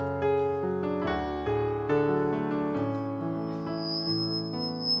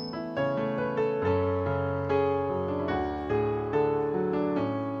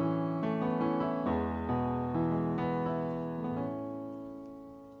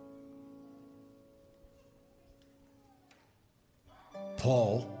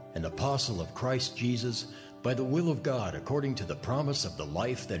Paul, an apostle of Christ Jesus, by the will of God, according to the promise of the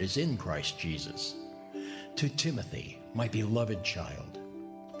life that is in Christ Jesus. To Timothy, my beloved child,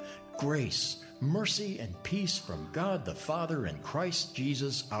 grace, mercy, and peace from God the Father and Christ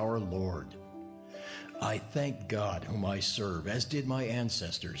Jesus our Lord. I thank God whom I serve, as did my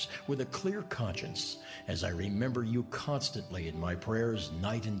ancestors, with a clear conscience, as I remember you constantly in my prayers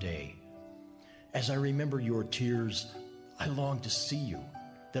night and day. As I remember your tears, I long to see you,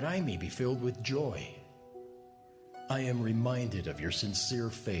 that I may be filled with joy. I am reminded of your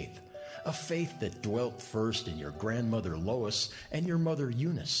sincere faith, a faith that dwelt first in your grandmother Lois and your mother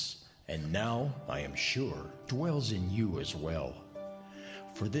Eunice, and now, I am sure, dwells in you as well.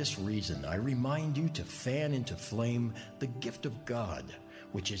 For this reason, I remind you to fan into flame the gift of God,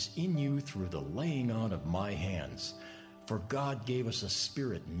 which is in you through the laying on of my hands. For God gave us a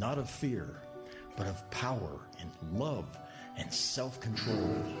spirit not of fear, but of power and love and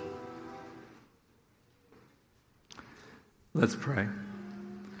self-control. Let's pray.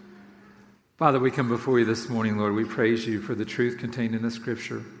 Father, we come before you this morning, Lord. We praise you for the truth contained in the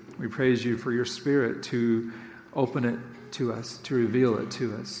Scripture. We praise you for your Spirit to open it to us, to reveal it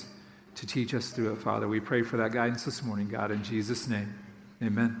to us, to teach us through it, Father. We pray for that guidance this morning, God, in Jesus' name.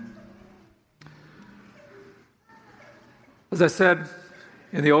 Amen. As I said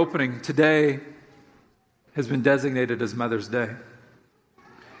in the opening, today has been designated as Mother's Day.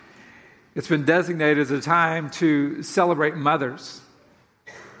 It's been designated as a time to celebrate mothers.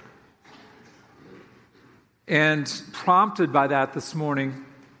 And prompted by that this morning,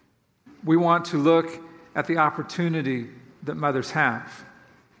 we want to look at the opportunity that mothers have.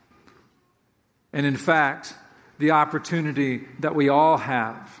 And in fact, the opportunity that we all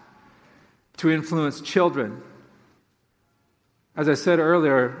have to influence children. As I said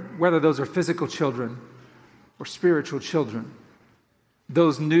earlier, whether those are physical children or spiritual children,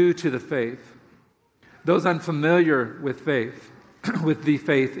 those new to the faith, those unfamiliar with faith, with the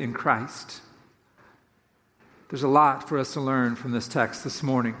faith in Christ. There's a lot for us to learn from this text this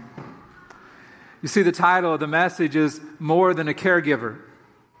morning. You see, the title of the message is More Than a Caregiver.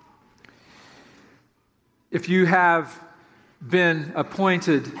 If you have been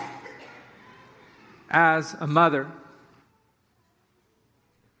appointed as a mother,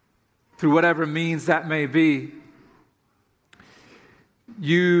 through whatever means that may be,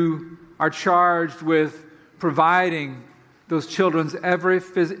 you are charged with providing those children's every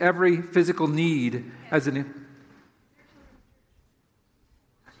physical need as an...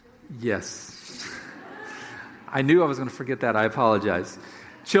 Yes. I knew I was going to forget that. I apologize.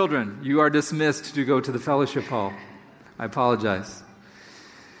 Children, you are dismissed to go to the fellowship hall. I apologize.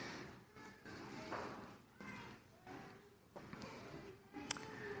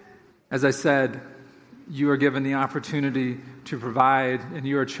 As I said, you are given the opportunity to provide, and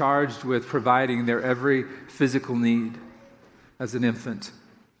you are charged with providing their every physical need as an infant.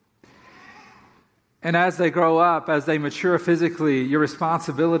 And as they grow up, as they mature physically, your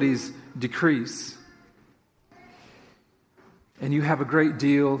responsibilities decrease. And you have a great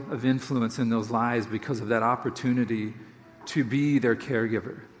deal of influence in those lives because of that opportunity to be their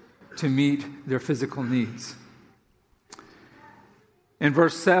caregiver, to meet their physical needs. In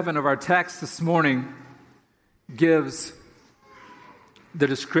verse 7 of our text this morning gives the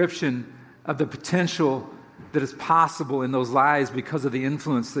description of the potential that is possible in those lives because of the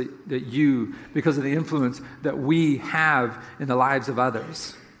influence because of the influence that we have in the lives of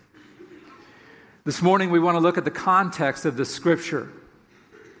others. This morning we want to look at the context of the Scripture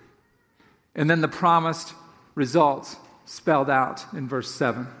and then the promised results spelled out in verse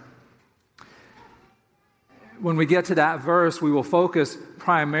 7. When we get to that verse, we will focus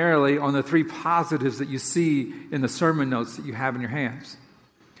primarily on the three positives that you see in the sermon notes that you have in your hands.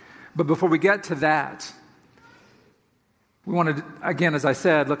 But before we get to that, we want to, again, as I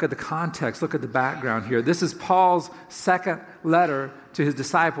said, look at the context, look at the background here. This is Paul's second letter to his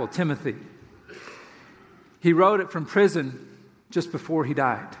disciple, Timothy. He wrote it from prison just before he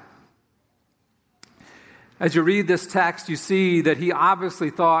died. As you read this text, you see that he obviously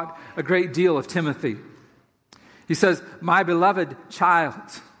thought a great deal of Timothy. He says, "My beloved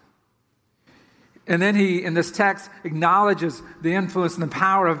child." And then he, in this text, acknowledges the influence and the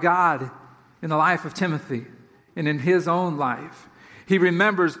power of God in the life of Timothy and in his own life. He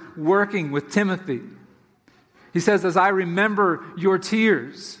remembers working with Timothy. He says, "As I remember your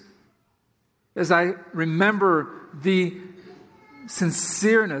tears, as I remember the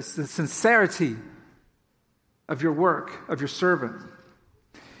sincereness, the sincerity of your work, of your servant."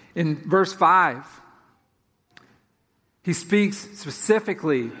 In verse 5, he speaks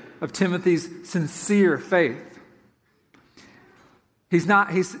specifically of Timothy's sincere faith. He's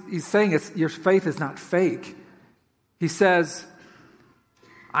saying your faith is not fake. He says,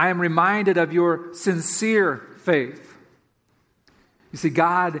 I am reminded of your sincere faith. You see,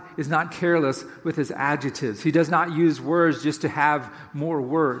 God is not careless with his adjectives. He does not use words just to have more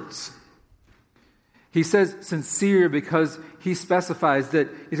words. He says sincere because he specifies that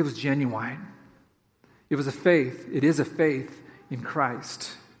it was genuine. It was a faith. It is a faith in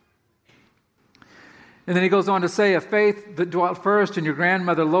Christ. And then he goes on to say, a faith that dwelt first in your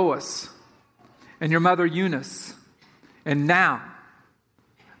grandmother Lois and your mother Eunice, and now,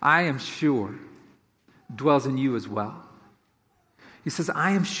 I am sure, dwells in you as well. He says,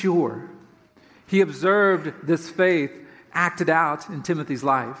 I am sure. He observed this faith acted out in Timothy's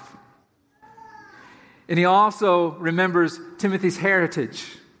life. And he also remembers Timothy's heritage.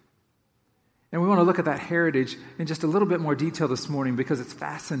 And we want to look at that heritage in just a little bit more detail this morning because it's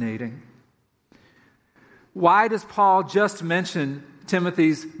fascinating. Why does Paul just mention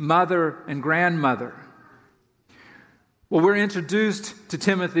Timothy's mother and grandmother? Well, we're introduced to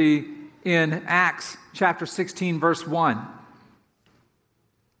Timothy in Acts chapter 16, verse 1.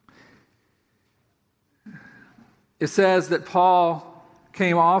 It says that Paul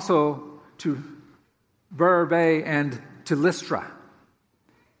came also to Derbe and to Lystra.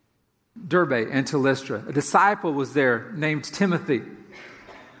 A disciple was there named Timothy.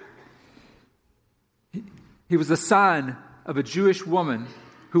 He was the son of a Jewish woman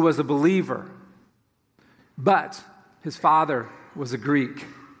who was a believer, but his father was a Greek.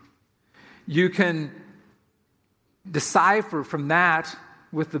 You can decipher from that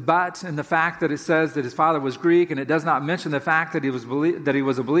with the but and the fact that it says that his father was Greek, and it does not mention the fact that he was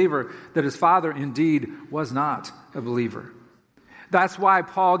a believer, that his father indeed was not a believer. That's why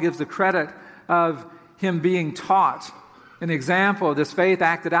Paul gives the credit of him being taught, an example of this faith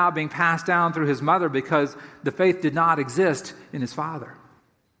acted out being passed down through his mother, because the faith did not exist in his father.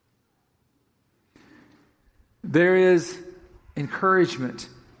 There is encouragement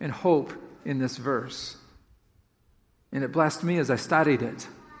and hope in this verse. And it blessed me as I studied it.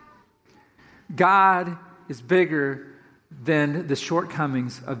 God is bigger than the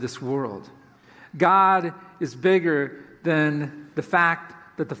shortcomings of this world. God is bigger than the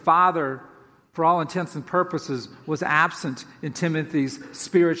fact that the father, for all intents and purposes, was absent in Timothy's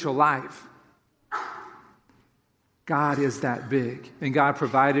spiritual life. God is that big, and God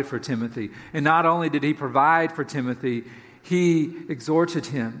provided for Timothy. And not only did he provide for Timothy, he exhorted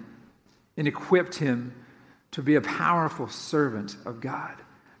him and equipped him to be a powerful servant of God,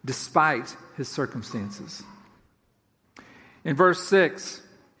 despite his circumstances. In verse 6,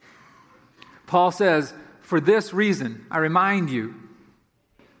 Paul says, for this reason, I remind you,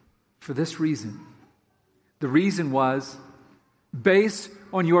 for this reason. The reason was based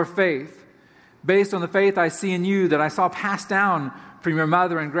on your faith, based on the faith I see in you that I saw passed down from your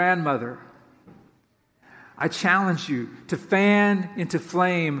mother and grandmother. I challenge you to fan into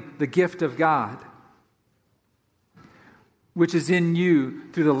flame the gift of God, which is in you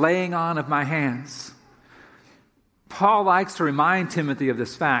through the laying on of my hands. Paul likes to remind Timothy of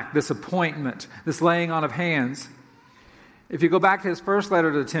this fact, this appointment, this laying on of hands. If you go back to his first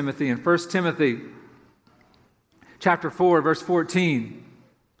letter to Timothy, in 1 Timothy chapter 4, verse 14,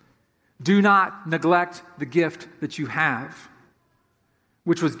 do not neglect the gift that you have,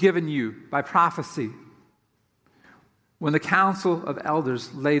 which was given you by prophecy, when the council of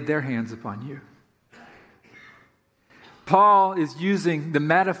elders laid their hands upon you. Paul is using the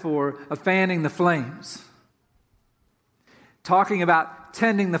metaphor of fanning the flames, talking about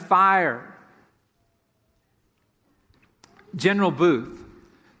tending the fire. General Booth,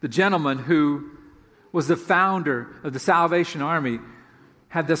 the gentleman who was the founder of the Salvation Army,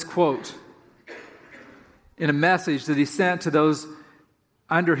 had this quote in a message that he sent to those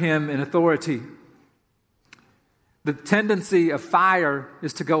under him in authority. The tendency of fire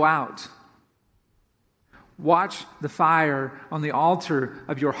is to go out. Watch the fire on the altar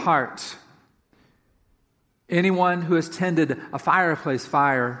of your heart. Anyone who has tended a fireplace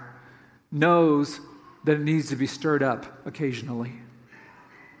fire knows that it needs to be stirred up occasionally.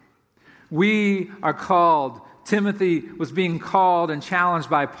 We are called, Timothy was being called and challenged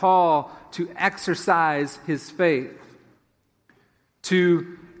by Paul to exercise his faith,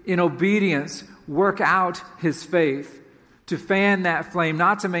 to, in obedience, work out his faith, to fan that flame,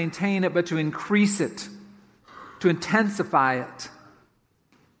 not to maintain it, but to increase it, to intensify it.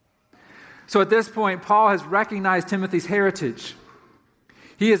 So at this point, Paul has recognized Timothy's heritage.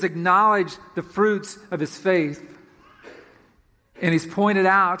 He has acknowledged the fruits of his faith. And he's pointed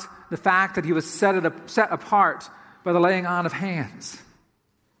out the fact that he was set apart by the laying on of hands.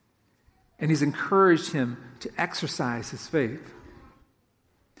 And he's encouraged him to exercise his faith.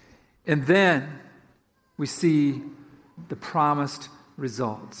 And then we see the promised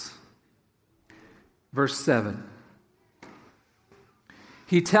results. Verse 7.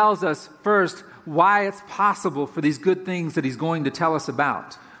 He tells us first why it's possible for these good things that he's going to tell us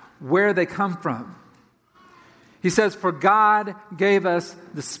about, where they come from. He says, "For God gave us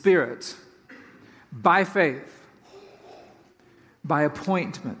the Spirit by faith, by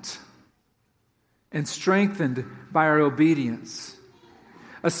appointment, and strengthened by our obedience.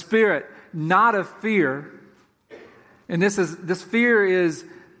 A spirit not of fear." And this fear is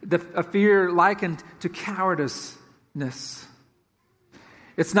a fear likened to cowardiceness.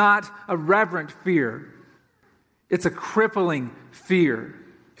 It's not a reverent fear. It's a crippling fear.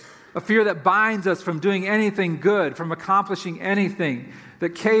 A fear that binds us from doing anything good, from accomplishing anything,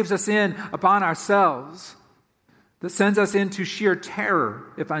 that caves us in upon ourselves, that sends us into sheer terror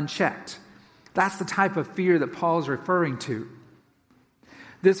if unchecked. That's the type of fear that Paul's referring to.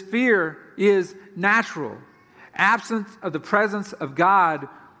 This fear is natural. Absent of the presence of God,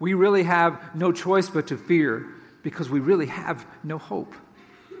 we really have no choice but to fear, because we really have no hope.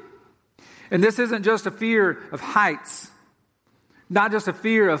 And this isn't just a fear of heights, not just a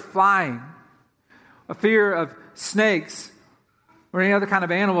fear of flying, a fear of snakes or any other kind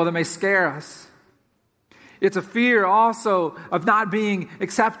of animal that may scare us. It's a fear also of not being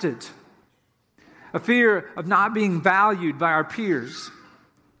accepted, a fear of not being valued by our peers,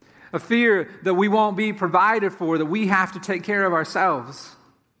 a fear that we won't be provided for, that we have to take care of ourselves,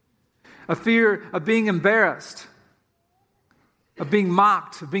 a fear of being embarrassed, of being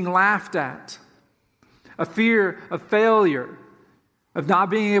mocked, of being laughed at, a fear of failure, of not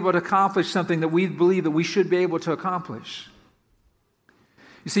being able to accomplish something that we believe that we should be able to accomplish.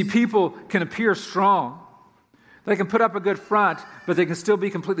 You see, people can appear strong. They can put up a good front, but they can still be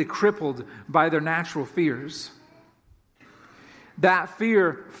completely crippled by their natural fears. That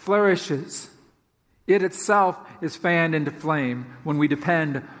fear flourishes. It itself is fanned into flame when we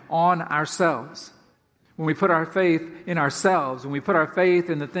depend on ourselves, when we put our faith in ourselves, when we put our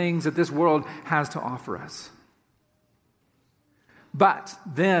faith in the things that this world has to offer us. But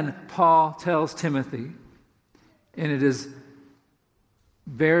then Paul tells Timothy, and it is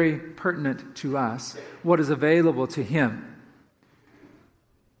very pertinent to us, what is available to him.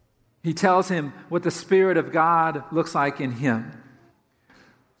 He tells him what the Spirit of God looks like in him,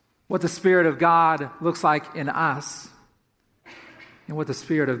 what the Spirit of God looks like in us, and what the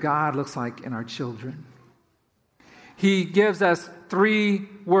Spirit of God looks like in our children. He gives us 3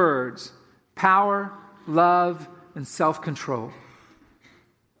 words: power, love, and self-control.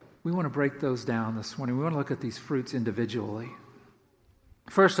 We want to break those down this morning. We want to look at these fruits individually.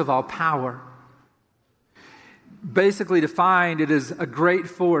 First of all, power. Basically defined, it is a great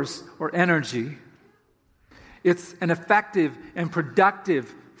force or energy. It's an effective and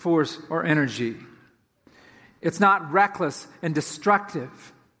productive force or energy. It's not reckless and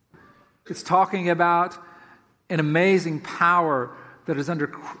destructive. It's talking about an amazing power that is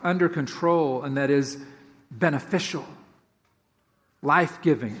under control and that is beneficial,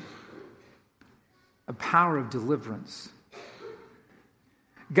 life-giving, a power of deliverance.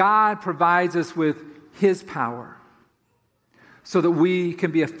 God provides us with His power so that we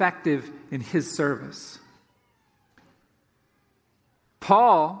can be effective in His service.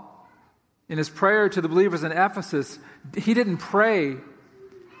 Paul, in his prayer to the believers in Ephesus, he didn't pray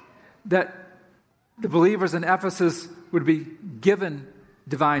that the believers in Ephesus would be given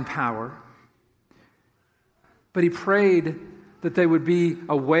divine power, but he prayed that they would be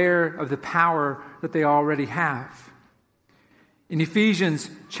aware of the power that they already have. In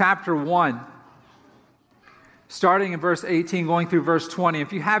Ephesians chapter 1, starting in verse 18, going through verse 20,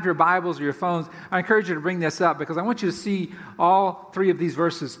 if you have your Bibles or your phones, I encourage you to bring this up because I want you to see all 3 of these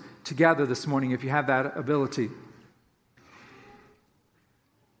verses together this morning if you have that ability.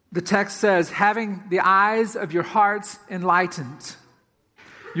 The text says, having the eyes of your hearts enlightened,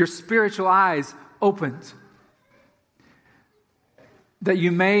 your spiritual eyes opened, that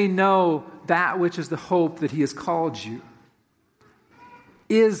you may know that which is the hope that He has called you.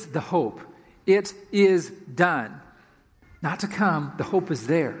 Is the hope. It is done. Not to come, the hope is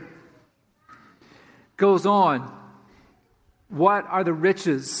there. Goes on, what are the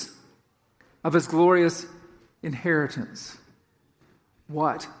riches of His glorious inheritance?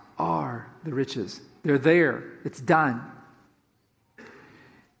 What are the riches? They're there. It's done.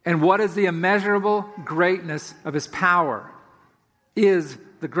 And what is the immeasurable greatness of His power? Is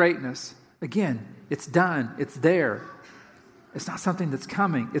the greatness. Again, it's done. It's there. It's not something that's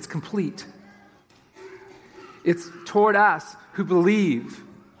coming. It's complete. It's toward us who believe,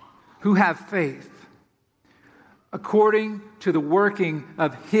 who have faith. according to the working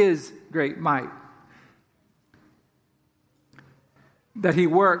of His great might, that He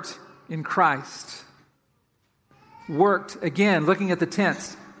worked in Christ. Worked, again, looking at the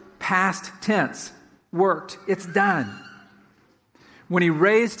tense, past tense, worked. It's done. When He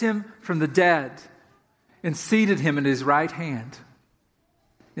raised Him from the dead and seated Him at His right hand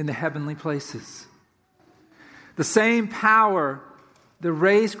in the heavenly places. The same power that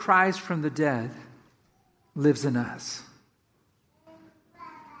raised Christ from the dead lives in us.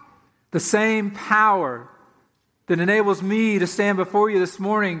 The same power that enables me to stand before you this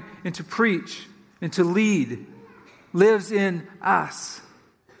morning and to preach and to lead lives in us.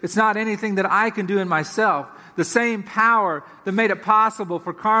 It's not anything that I can do in myself. The same power that made it possible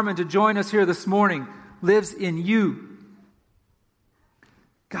for Carmen to join us here this morning lives in you.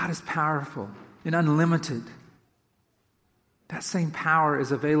 God is powerful and unlimited. That same power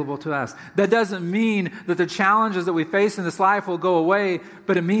is available to us. That doesn't mean that the challenges that we face in this life will go away,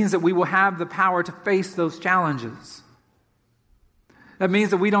 but it means that we will have the power to face those challenges. That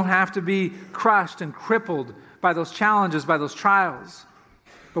means that we don't have to be crushed and crippled by those challenges, by those trials,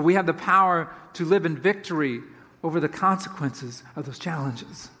 but we have the power to live in victory over the consequences of those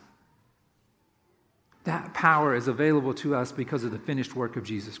challenges. That power is available to us because of the finished work of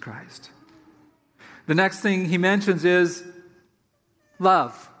Jesus Christ. The next thing he mentions is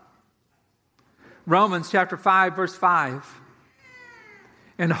love. Romans chapter 5, verse 5.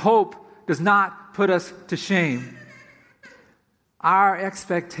 And hope does not put us to shame. Our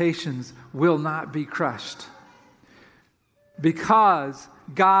expectations will not be crushed because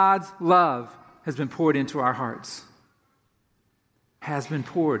God's love has been poured into our hearts. Has been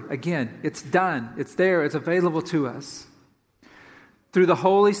poured. Again, it's done. It's there. It's available to us through the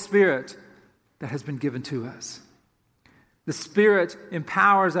Holy Spirit that has been given to us. The Spirit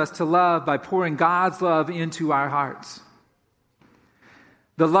empowers us to love by pouring God's love into our hearts.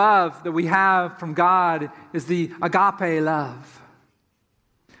 The love that we have from God is the agape love.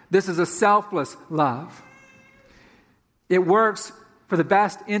 This is a selfless love. It works for the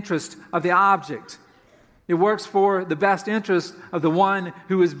best interest of the object. It works for the best interest of the one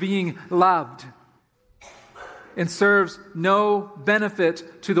who is being loved and serves no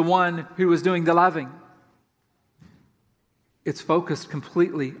benefit to the one who is doing the loving. It's focused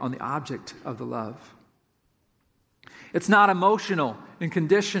completely on the object of the love. It's not emotional and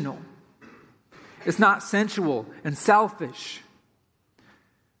conditional. It's not sensual and selfish.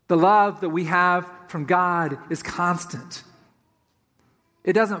 The love that we have from God is constant.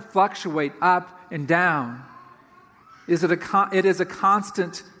 It doesn't fluctuate up and down. It is a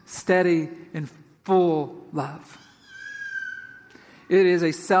constant, steady, and full love. It is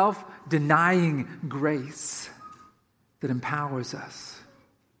a self-denying grace that empowers us.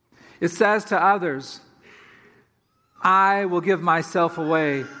 It says to others, I will give myself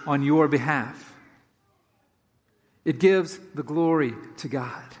away on your behalf. It gives the glory to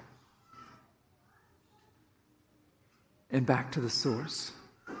God. And back to the source.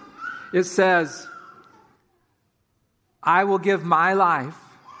 It says, I will give my life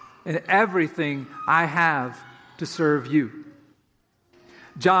and everything I have to serve you.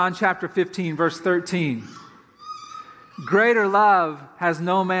 John chapter 15, verse 13. Greater love has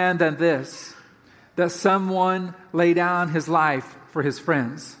no man than this, that someone lay down his life for his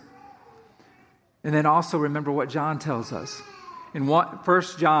friends. And then also remember what John tells us. In 1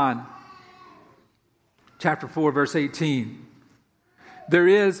 John chapter 4, verse 18. There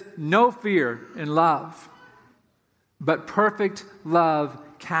is no fear in love, but perfect love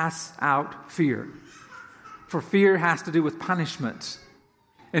casts out fear. For fear has to do with punishment.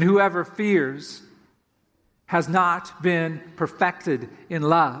 And whoever fears has not been perfected in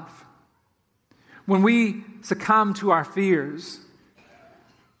love. When we succumb to our fears,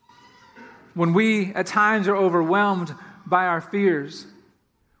 when we at times are overwhelmed by our fears,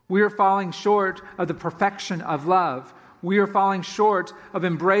 we are falling short of the perfection of love. We are falling short of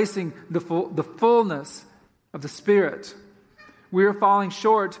embracing the fullness of the Spirit. We are falling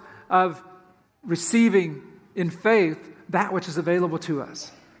short of receiving in faith that which is available to us.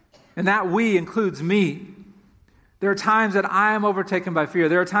 And that we includes me. There are times that I am overtaken by fear.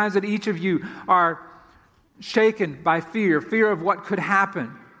 There are times that each of you are shaken by fear of what could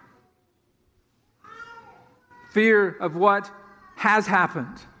happen, fear of what has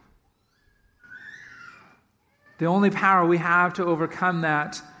happened. The only power we have to overcome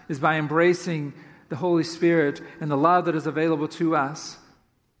that is by embracing the Holy Spirit and the love that is available to us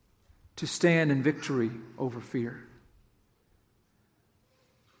to stand in victory over fear.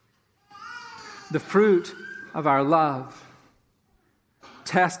 The fruit of our love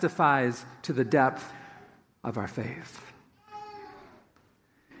testifies to the depth of our faith.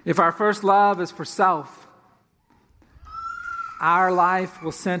 If our first love is for self, our life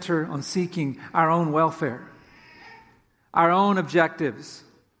will center on seeking our own welfare, our own objectives,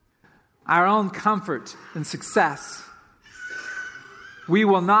 our own comfort and success. We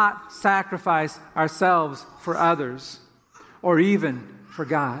will not sacrifice ourselves for others or even for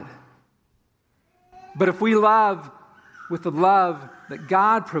God. But if we love with the love that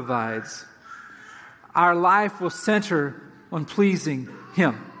God provides, our life will center on pleasing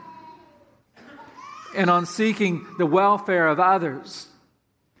Him and on seeking the welfare of others,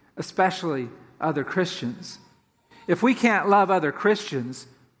 especially other Christians. If we can't love other Christians,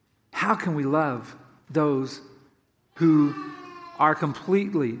 how can we love those who are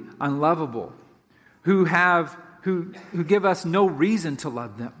completely unlovable, who give us no reason to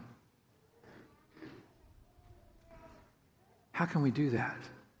love them? How can we do that?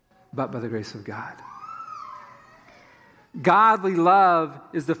 But by the grace of God. Godly love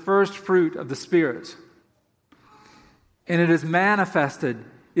is the first fruit of the Spirit. And it is manifested,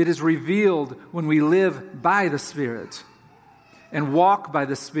 it is revealed when we live by the Spirit and walk by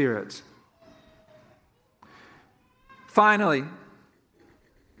the Spirit. Finally,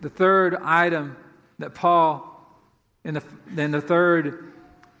 the third item that Paul, in the third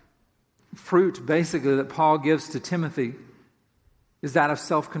fruit basically that Paul gives to Timothy is that of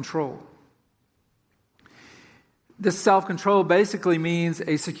self-control. This self-control basically means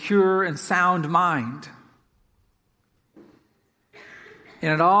a secure and sound mind.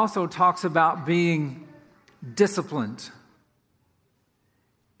 And it also talks about being disciplined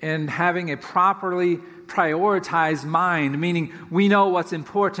and having a properly prioritized mind, meaning we know what's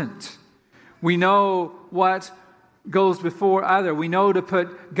important. We know what goes before other. We know to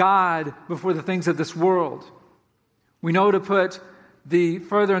put God before the things of this world. We know to put the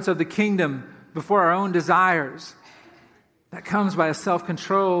furtherance of the kingdom before our own desires. That comes by a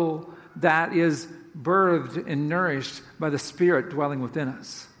self-control that is birthed and nourished by the Spirit dwelling within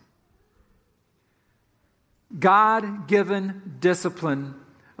us. God-given discipline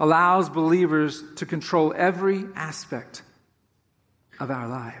allows believers to control every aspect of our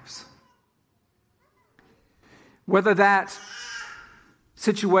lives. Whether that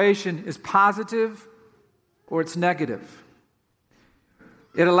situation is positive or it's negative.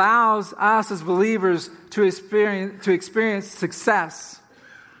 It allows us as believers to experience success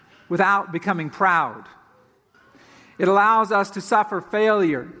without becoming proud. It allows us to suffer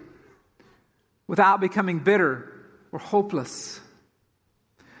failure without becoming bitter or hopeless.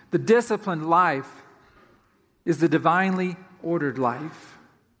 The disciplined life is the divinely ordered life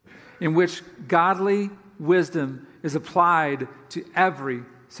in which godly wisdom is applied to every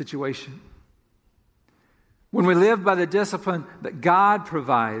situation. When we live by the discipline that God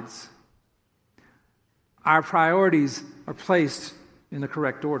provides, our priorities are placed in the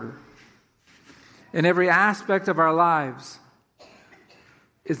correct order. And every aspect of our lives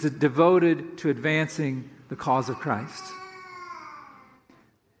is devoted to advancing the cause of Christ.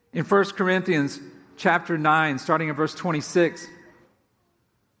 In 1 Corinthians chapter 9, starting in verse 26,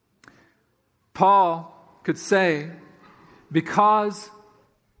 Paul could say, because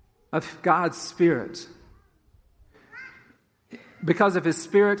of God's Spirit, because of His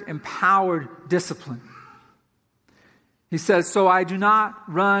Spirit-empowered discipline. He says, so I do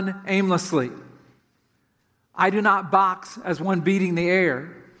not run aimlessly. I do not box as one beating the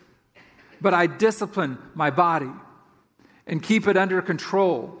air, but I discipline my body and keep it under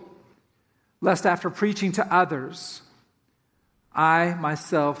control, lest after preaching to others, I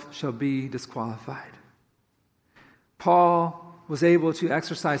myself shall be disqualified. Paul was able to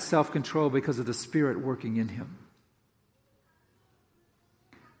exercise self-control because of the Spirit working in him.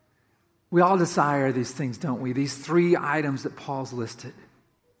 We all desire these things, don't we? These three items that Paul's listed.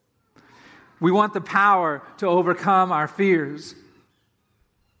 We want the power to overcome our fears.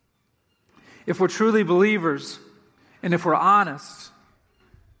 If we're truly believers, and if we're honest,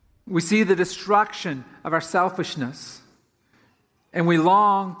 we see the destruction of our selfishness, and we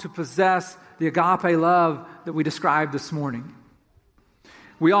long to possess the agape love that we described this morning.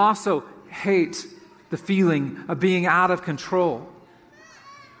 We also hate the feeling of being out of control.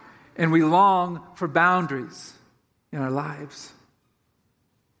 And we long for boundaries in our lives.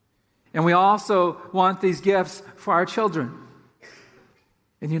 And we also want these gifts for our children.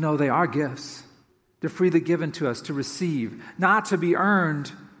 And you know they are gifts. They're freely given to us to receive, not to be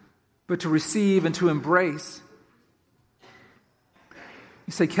earned, but to receive and to embrace.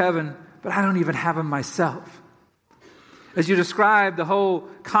 You say, Kevin, but I don't even have them myself. As you describe the whole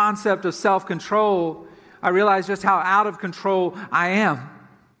concept of self-control, I realize just how out of control I am.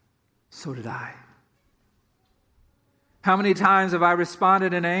 So did I. How many times have I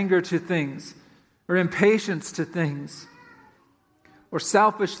responded in anger to things, or impatience to things, or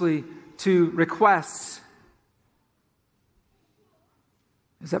selfishly to requests?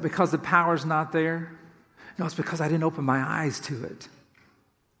 Is that because the power's not there? No, it's because I didn't open my eyes to it.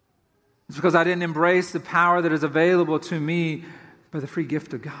 It's because I didn't embrace the power that is available to me by the free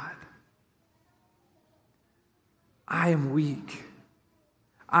gift of God. I am weak.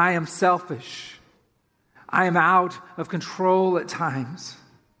 I am selfish. I am out of control at times.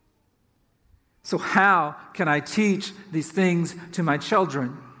 So how can I teach these things to my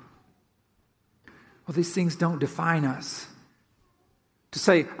children? Well, these things don't define us. To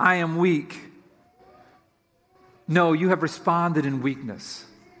say, I am weak. No, you have responded in weakness.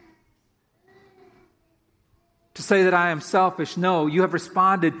 To say that I am selfish. No, you have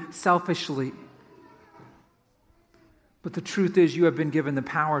responded selfishly. But the truth is, you have been given the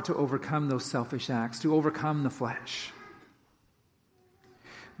power to overcome those selfish acts, to overcome the flesh.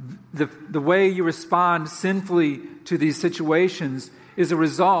 The way you respond sinfully to these situations is a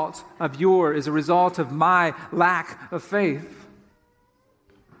result of my lack of faith.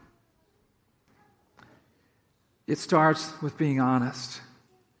 It starts with being honest.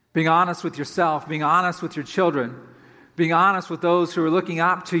 Being honest with yourself, being honest with your children, being honest with those who are looking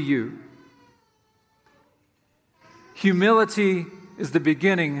up to you. Humility is the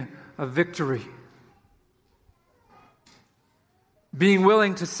beginning of victory. Being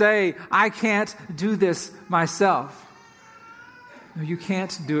willing to say, I can't do this myself. No, you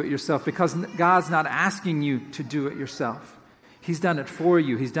can't do it yourself because God's not asking you to do it yourself. He's done it for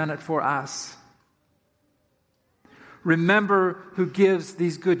you. He's done it for us. Remember who gives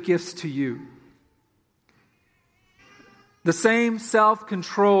these good gifts to you. The same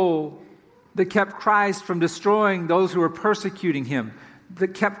self-control that kept Christ from destroying those who were persecuting him,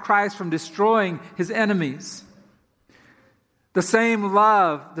 that kept Christ from destroying his enemies. The same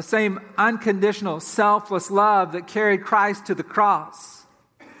love, the same unconditional, selfless love that carried Christ to the cross.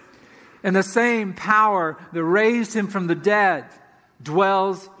 And the same power that raised him from the dead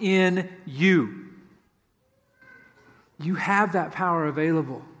dwells in you. You have that power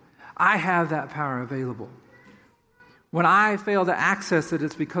available. I have that power available. When I fail to access it,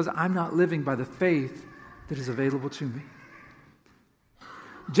 it's because I'm not living by the faith that is available to me.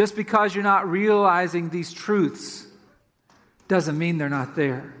 Just because you're not realizing these truths doesn't mean they're not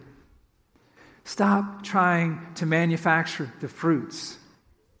there. Stop trying to manufacture the fruits.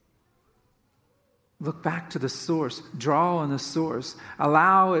 Look back to the source. Draw on the source.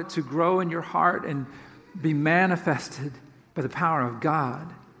 Allow it to grow in your heart and be manifested by the power of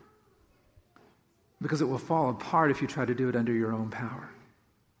God, because it will fall apart if you try to do it under your own power.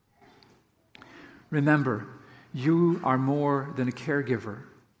 Remember, you are more than a caregiver.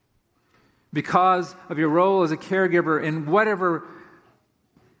 Because of your role as a caregiver in whatever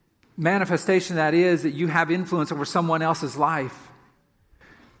manifestation that is, that you have influence over someone else's life,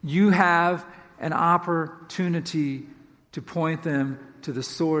 you have an opportunity to point them to the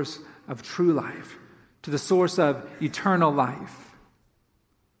source of true life, to the source of eternal life.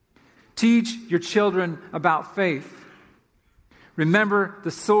 Teach your children about faith. Remember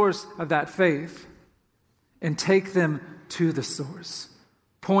the source of that faith and take them to the source.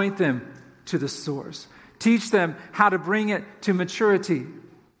 Point them to the source. Teach them how to bring it to maturity,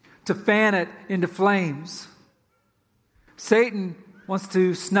 to fan it into flames. Satan wants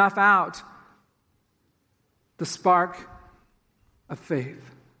to snuff out the spark of faith,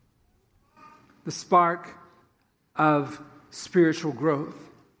 the spark of spiritual growth.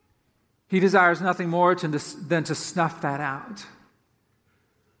 He desires nothing more than to snuff that out.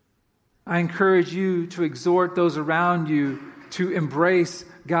 I encourage you to exhort those around you to embrace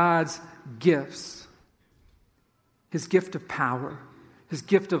God's gifts. His gift of power, His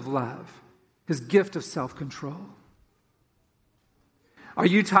gift of love, His gift of self-control. Are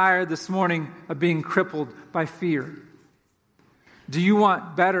you tired this morning of being crippled by fear? Do you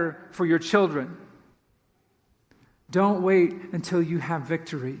want better for your children? Don't wait until you have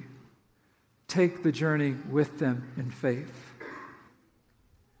victory. Take the journey with them in faith.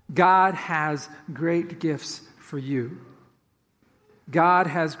 God has great gifts for you. God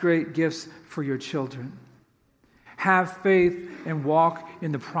has great gifts for your children. Have faith and walk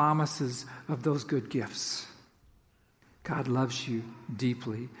in the promises of those good gifts. God loves you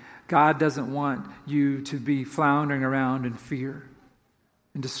deeply. God doesn't want you to be floundering around in fear,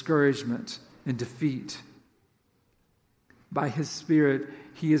 in discouragement, in defeat. By His Spirit,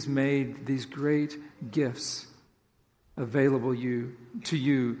 He has made these great gifts available to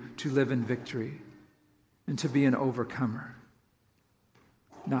you to live in victory and to be an overcomer.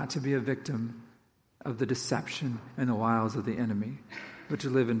 Not to be a victim, of the deception and the wiles of the enemy, but to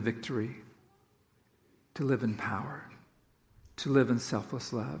live in victory, to live in power, to live in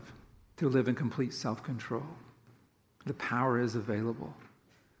selfless love, to live in complete self-control. The power is available.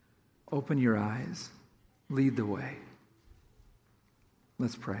 Open your eyes. Lead the way.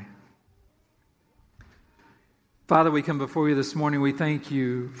 Let's pray. Father, we come before you this morning. We thank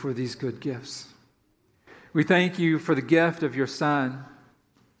you for these good gifts. We thank you for the gift of your Son,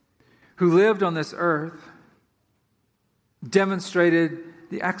 who lived on this earth, demonstrated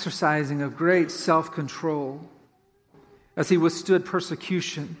the exercising of great self-control as he withstood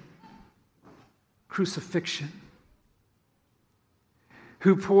persecution, crucifixion,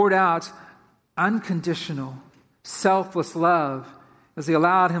 who poured out unconditional, selfless love as he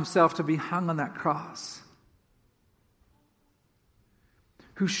allowed himself to be hung on that cross,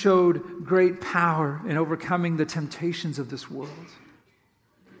 who showed great power in overcoming the temptations of this world,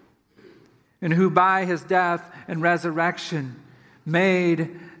 and who by his death and resurrection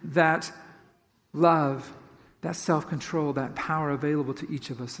made that love, that self-control, that power available to each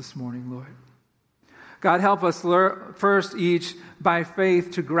of us this morning, Lord. God, help us first each by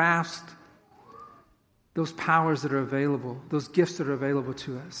faith to grasp those powers that are available, those gifts that are available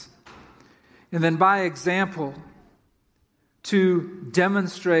to us. And then by example, to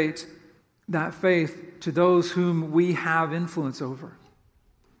demonstrate that faith to those whom we have influence over.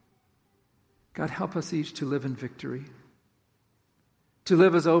 God, help us each to live in victory, to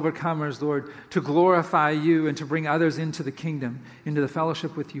live as overcomers, Lord, to glorify you and to bring others into the kingdom, into the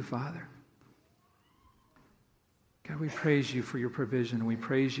fellowship with you, Father. God, we praise you for your provision. We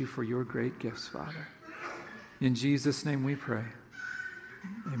praise you for your great gifts, Father. In Jesus' name we pray.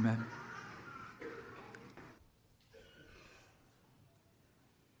 Amen.